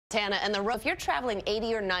Tana, and the road, if you're traveling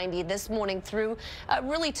 80 or 90 this morning through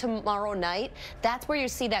really tomorrow night, that's where you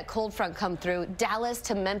see that cold front come through. Dallas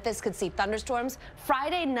to Memphis could see thunderstorms.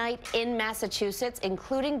 Friday night in Massachusetts,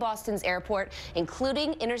 including Boston's airport,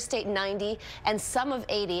 including Interstate 90 and some of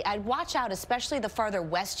 80. I'd watch out, especially the farther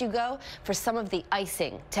west you go, for some of the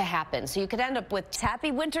icing to happen. So you could end up with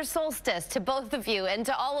happy winter solstice to both of you and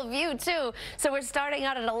to all of you too. So we're starting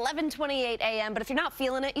out at 11:28 a.m. But if you're not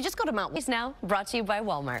feeling it, you just go to Mount West now. Brought to you by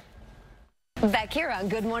Walmart. Back here on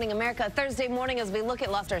Good Morning America, Thursday morning as we look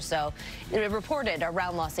at or so, it reported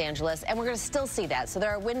around Los Angeles, and we're going to still see that. So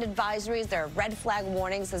there are wind advisories, there are red flag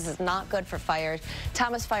warnings. This is not good for fires.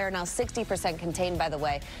 Thomas Fire now 60% contained, by the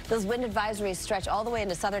way. Those wind advisories stretch all the way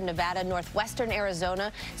into southern Nevada, northwestern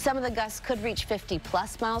Arizona. Some of the gusts could reach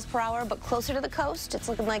 50+ miles per hour, but closer to the coast, it's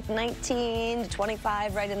looking like 19 to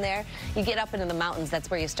 25 right in there. You get up into the mountains,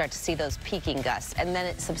 that's where you start to see those peaking gusts, and then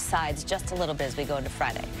it subsides just a little bit as we go into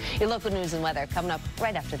Friday. Your local news and weather coming up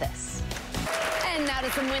right after this. And now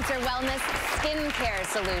to some winter wellness skincare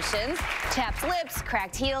solutions. Chapped lips,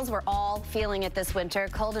 cracked heels, we're all feeling it this winter.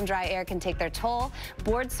 Cold and dry air can take their toll.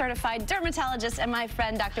 Board-certified dermatologist and my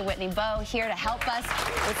friend Dr. Whitney Bowe here to help us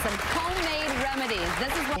with some homemade remedies.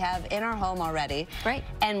 This is what we have in our home already. Right.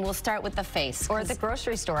 And we'll start with the face. Or at the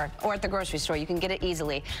grocery store. Or at the grocery store. You can get it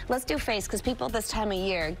easily. Let's do face, because people this time of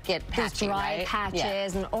year get patchy, dry right?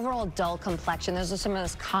 patches and overall dull complexion. Those are some of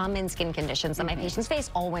those common skin conditions that my patients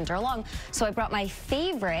face all winter long. So I brought my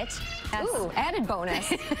favorite, added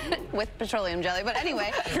bonus, with petroleum jelly. But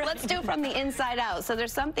anyway, let's do from the inside out. So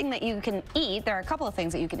there's something that you can eat. There are a couple of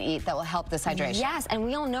things that you can eat that will help this hydration. Yes, and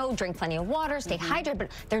we all know drink plenty of water, stay hydrated, but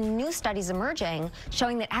there are new studies emerging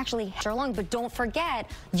showing that actually long. But don't forget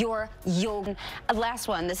your yogurt. Last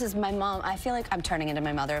one. This is my mom. I feel like I'm turning into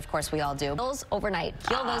my mother. Of course, we all do. Heels overnight.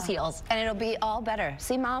 Heal those heels. And it'll be all better.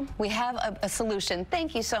 See, Mom? We have a solution.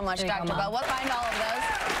 Thank you so much, Dr. Bowe. We'll find all of those.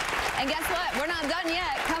 And guess what? We're not done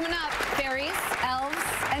yet. Coming up, fairies.